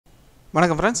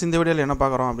வணக்கம் ஃப்ரெண்ட்ஸ், இந்த வீடியோவில் என்ன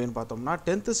பார்க்குறோம் அப்படின்னு பார்த்தோம்னா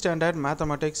 10th standard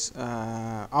mathematics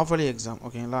half yearly exam.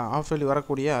 ஓகேங்களா, ஆஃப் இயர்லி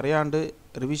வரக்கூடிய அரையாண்டு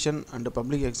ரிவிஷன் அண்டு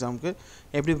பப்ளிக் எக்ஸாமுக்கு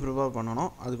எப்படி ப்ரிப்பேர் பண்ணணும்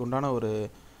அதுக்கு உண்டான ஒரு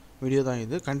வீடியோ தான்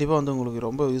இது. கண்டிப்பாக வந்து உங்களுக்கு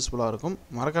ரொம்ப யூஸ்ஃபுல்லாக இருக்கும்.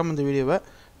 மறக்காமல் இந்த வீடியோவை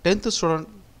 10th ஸ்டூடெண்ட்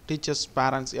டீச்சர்ஸ்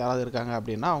பேரண்ட்ஸ் யாராவது இருக்காங்க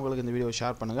அப்படின்னா அவங்களுக்கு இந்த வீடியோவை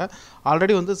ஷேர் பண்ணுங்கள்.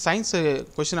 ஆல்ரெடி வந்து சயின்ஸ்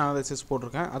கொஸ்டின் அனாலிசிஸ்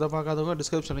போட்டிருக்கேன், அதை பார்க்காதவங்க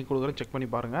டிஸ்கிரிப்ஷன் லிங்க் கொடுக்குறேன், செக் பண்ணி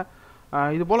பாருங்கள்.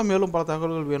 இது போல் மேலும் பல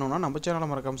தகவல்கள் வேணும்னா நம்ம சேனலை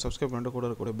மறக்காமல் சப்ஸ்கிரைப் பண்ணிட்டு கூட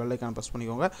இருக்கக்கூடிய பெல் ஐக்கான் ப்ரெஸ்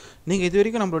பண்ணிக்கோங்க. நீங்கள் இது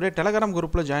வரைக்கும் நம்மளுடைய டெலகிராம்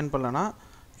குரூப்பில் ஜாயின் பண்ணலன்னா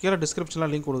கீழே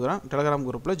டிஸ்கிரிப்ஷனில் லிங்க் கொடுக்குறேன், டெலகிராம்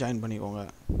குரூப்பில் ஜாயின் பண்ணிக்கோங்க.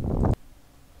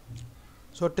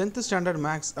 ஸோ 10th ஸ்டாண்டர்ட்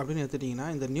மேக்ஸ் அப்படின்னு எடுத்துட்டிங்கன்னா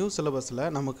இந்த நியூ சிலபஸில்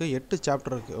நமக்கு 8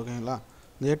 சாப்டர் இருக்குது. ஓகேங்களா,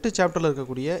 இந்த 8 சாப்டரில்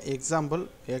இருக்கக்கூடிய example,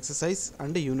 exercise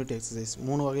and unit exercise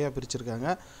 3 வகையாக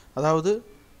பிரிச்சிருக்காங்க. அதாவது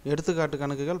எடுத்துக்காட்டு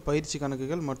கணக்குகள், பயிற்சி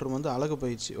கணக்குகள் மற்றும் வந்து அழகு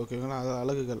பயிற்சி. ஓகேங்களா, அது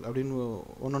அழகுகள் அப்படின்னு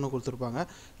ஒன்று கொடுத்துருப்பாங்க.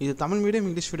 இது தமிழ் மீடியம்,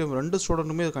 இங்கிலீஷ் மீடியம் 2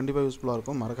 ஸ்டூடெண்ட்டுமே இது கண்டிப்பாக யூஸ்ஃபுல்லாக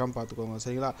இருக்கும். மறக்காமல் பார்த்துக்கோங்க.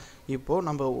 சரிங்களா, இப்போது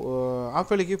நம்ம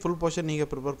ஆஃப் இயர்லிக்கு ஃபுல் போர்ஷன் நீங்கள்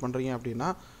ப்ரிப்பேர் பண்ணுறீங்க அப்படின்னா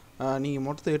நீங்கள்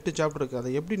மொத்தம் 8 சாப்டர் இருக்குது,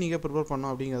 அதை எப்படி நீங்கள் ப்ரிப்பேர்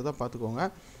பண்ணணும் அப்படிங்கிறத பார்த்துக்கோங்க.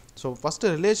 So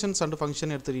first relations and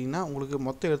function எடுத்துட்டிங்கன்னா உங்களுக்கு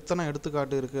மொத்தம் எத்தனை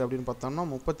எடுத்துக்காட்டு இருக்குது அப்படின்னு பார்த்தோம்னா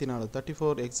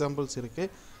 34 எக்ஸாம்பிள்ஸ் இருக்குது.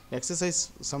 எக்ஸசைஸ்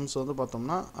சம்ஸ் வந்து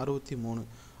பார்த்தோம்னா 63.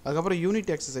 அதுக்கப்புறம் யூனிட்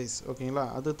எக்ஸசைஸ். ஓகேங்களா,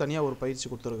 அது தனியாக ஒரு பயிற்சி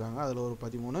கொடுத்துருக்காங்க, அதில் ஒரு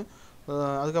 13.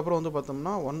 அதுக்கப்புறம் வந்து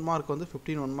பார்த்தோம்னா 1 மார்க் வந்து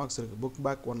 15 1 மார்க்ஸ் இருக்குது. புக்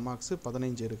பேக் 1 மார்க்ஸ்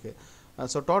 15 இருக்குது.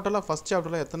 ஸோ டோட்டலாக ஃபஸ்ட்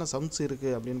சாப்டரில் எத்தனை சம்ஸ்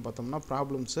இருக்குது அப்படின்னு பார்த்தோம்னா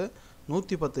ப்ராப்ளம்ஸு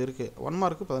 110 இருக்குது. 1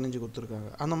 மார்க்கு 15 கொடுத்துருக்காங்க.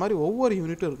 அந்த மாதிரி ஒவ்வொரு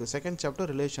யூனிட்டும் இருக்குது. Second chapter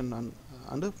relation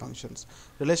and functions,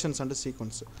 relations and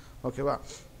sequence. ஓகேவா,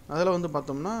 அதில் வந்து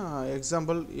பார்த்தோம்னா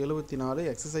எக்ஸாம்பிள் 74,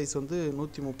 எக்ஸசைஸ் வந்து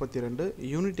 132,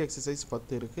 யூனிட் எக்ஸசைஸ்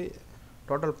 10 இருக்குது.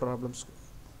 Total problems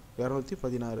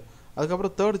 216.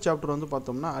 அதுக்கப்புறம் தேர்ட் சாப்டர் வந்து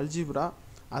பார்த்தோம்னா அல்ஜிப்ரா,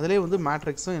 அதிலே வந்து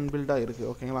மேட்ரிக்ஸும் இன்பில்டாக இருக்குது.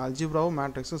 ஓகேங்களா, அல்ஜிப்ராவும்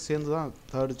மேட்ரிக்ஸும் சேர்ந்து தான்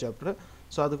தேர்ட் சாப்டர்.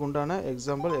 ஸோ அதுக்கு உண்டான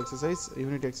example, exercise,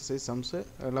 unit exercise, sums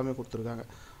எல்லாமே கொடுத்துருக்காங்க.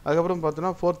 அதுக்கப்புறம்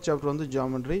பார்த்தோம்னா ஃபோர்த் சாப்டர் வந்து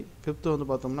ஜாமெட்ரி, ஃபிஃப்த்து வந்து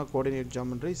பார்த்தோம்னா கோஆர்டினேட்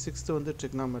ஜாமெட்ரி, சிக்ஸ்த்து வந்து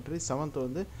ட்ரிக்னாமெட்ரி, செவன்த்து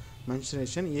வந்து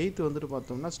மென்ஷனேஷன், எயித்து வந்துட்டு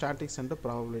பார்த்தோம்னா ஸ்டாட்டிக்ஸ் அண்ட்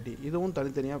ப்ராபபிலிட்டி. இதுவும்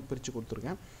தனித்தனியாக பிரித்து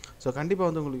கொடுத்துருக்கேன். ஸோ கண்டிப்பாக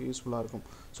வந்து உங்களுக்கு யூஸ்ஃபுல்லாக இருக்கும்.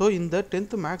 ஸோ இந்த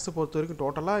 10th மேக்ஸை பொறுத்த வரைக்கும்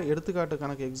டோட்டலாக எடுத்துக்காட்டு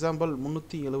கணக்கு எக்ஸாம்பிள்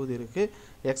 370 இருக்குது.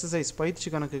 எக்ஸசைஸ் பயிற்சி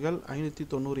கணக்குகள்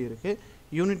 590 இருக்குது.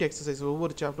 யூனிட் எக்ஸசைஸ்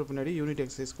ஒவ்வொரு சாப்டர் பின்னாடி யூனிட்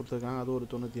எக்ஸசைஸ் கொடுத்துருக்காங்க, அது ஒரு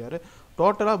 96.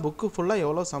 டோட்டலாக புக்கு ஃபுல்லாக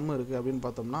எவ்வளோ சம் இருக்குது அப்படின்னு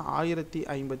பார்த்தோம்னா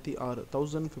 1056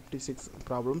 1056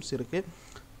 ப்ராப்ளம்ஸ் இருக்குது.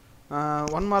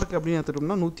 1 மார்க் அப்படின்னு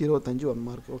எடுத்துட்டோம்னா 125 1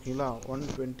 மார்க். ஓகேங்களா,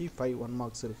 125 1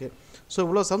 மார்க்ஸ் இருக்குது. ஸோ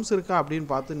இவ்வளோ சம்ஸ் இருக்கா அப்படின்னு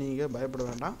பார்த்து நீங்கள் பயப்பட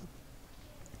வேண்டாம்,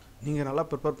 நீங்கள் நல்லா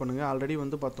ப்ரிப்பேர் பண்ணுங்கள். ஆல்ரெடி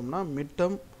வந்து பார்த்தோம்னா mid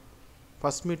term,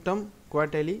 first mid term,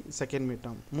 quarterly, second mid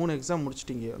term 3 exam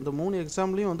முடிச்சிட்டிங்க. இந்த 3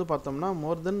 எக்ஸாம்லேயும் வந்து பார்த்தோம்னா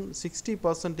மோர் தென்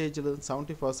 60%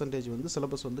 70% வந்து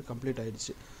சிலபஸ் வந்து கம்ப்ளீட்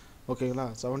ஆகிடுச்சு. ஓகேங்களா,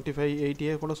 75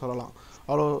 80 கூட சொல்லலாம்.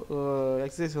 அவ்வளோ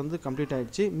எக்ஸசைஸ் வந்து கம்ப்ளீட்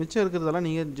ஆகிடுச்சு. மிச்சம் இருக்கிறதெல்லாம்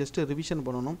நீங்கள் ஜஸ்ட்டு ரிவிஷன்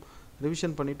பண்ணணும்.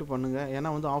 ரிவிஷன் பண்ணிவிட்டு பண்ணுங்கள். ஏன்னா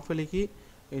வந்து ஆஃப் இயர்லிக்கு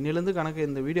இன்னிலேருந்து கணக்கு,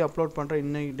 இந்த வீடியோ அப்லோட் பண்ணுற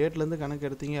இன்னைக்கு டேட்லேருந்து கணக்கு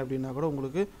எடுத்தீங்க அப்படின்னா கூட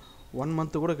உங்களுக்கு 1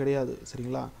 மந்த்து கூட கிடையாது.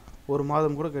 சரிங்களா, 1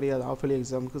 மாதம் கூட கிடையாது ஆஃப் இயர்லி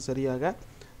எக்ஸாமுக்கு. சரியாக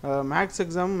மேக்ஸ்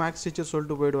எக்ஸாம் மேக்ஸ் டீச்சர்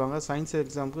சொல்லிட்டு போயிடுவாங்க, சயின்ஸ்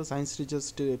எக்ஸாமுக்கு சயின்ஸ் டீச்சர்ஸ்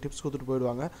டிப்ஸ் கொடுத்துட்டு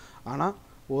போயிடுவாங்க. ஆனால்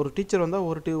ஒரு டீச்சர் வந்தால்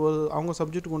ஒரு அவங்க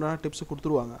சப்ஜெக்ட்டுக்கு உண்டான டிப்ஸ்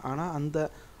கொடுத்துருவாங்க. ஆனால் அந்த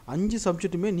 5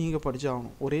 சப்ஜெக்ட்டுமே நீங்கள்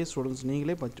படித்தாகணும். ஒரே ஸ்டூடெண்ட்ஸ்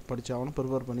நீங்களே படித்தாகணும்,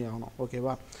 ப்ரிப்பேர் பண்ணி ஆகணும்.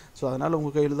 ஓகேவா, ஸோ அதனால்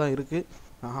உங்கள் கையில் தான் இருக்குது.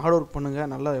 ஹார்ட் ஒர்க் பண்ணுங்கள்,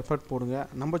 நல்லா எஃபர்ட் போடுங்க.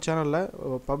 நம்ம சேனலில்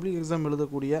பப்ளிக் எக்ஸாம்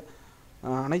எழுதக்கூடிய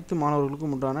அனைத்து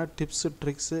மாணவர்களுக்கும் உண்டான டிப்ஸு,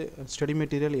 ட்ரிக்ஸு, ஸ்டடி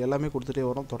மெட்டீரியல் எல்லாமே கொடுத்துட்டே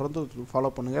வரோம். தொடர்ந்து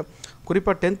ஃபாலோ பண்ணுங்கள்.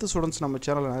 குறிப்பாக 10th ஸ்டூடெண்ட்ஸ் நம்ம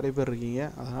சேனலில் நிறைய பேர் இருக்கீங்க.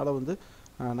 அதனால் வந்து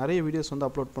நிறைய வீடியோஸ் வந்து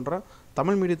அப்லோட் பண்ணுறேன்.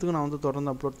 தமிழ் மீடியத்துக்கு நான் வந்து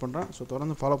தொடர்ந்து அப்லோட் பண்ணுறேன். ஸோ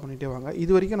தொடர்ந்து ஃபாலோ பண்ணிகிட்டே வாங்க.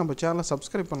 இது வரைக்கும் நம்ம சேனலை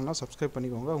சப்ஸ்கிரைப் பண்ணலாம், சப்ஸ்கிரைப்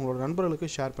பண்ணிக்கோங்க. உங்களோட நண்பர்களுக்கு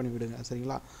ஷேர் பண்ணி விடுங்க.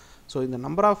 சரிங்களா, ஸோ இந்த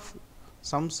நம்பர் ஆஃப்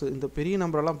சம்ஸ், இந்த பெரிய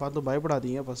நம்பரெல்லாம் பார்த்து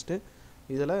பயப்படாதீங்க. ஃபஸ்ட்டு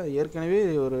இதில் ஏற்கனவே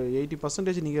ஒரு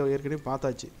 80% நீங்கள் ஏற்கனவே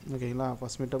பார்த்தாச்சு. ஓகேங்களா,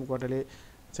 first mid term, quarterly,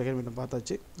 second mid term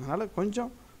பார்த்தாச்சு. அதனால்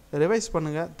கொஞ்சம் ரிவைஸ்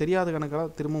பண்ணுங்கள். தெரியாத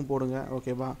கணக்கெல்லாம் திரும்பவும் போடுங்க.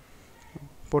 ஓகேவா,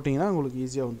 போட்டிங்கன்னா உங்களுக்கு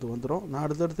ஈஸியாக வந்துடும். நான்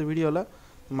அடுத்தடுத்த வீடியோவில்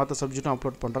மற்ற சப்ஜெக்ட்டும்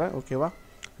அப்லோட் பண்ணுறேன். ஓகேவா,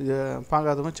 இதை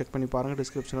பார்க்காதவங்க செக் பண்ணி பாருங்கள்,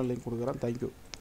 டிஸ்கிரிப்ஷனில் லிங்க் கொடுக்குறேன். தேங்க்யூ.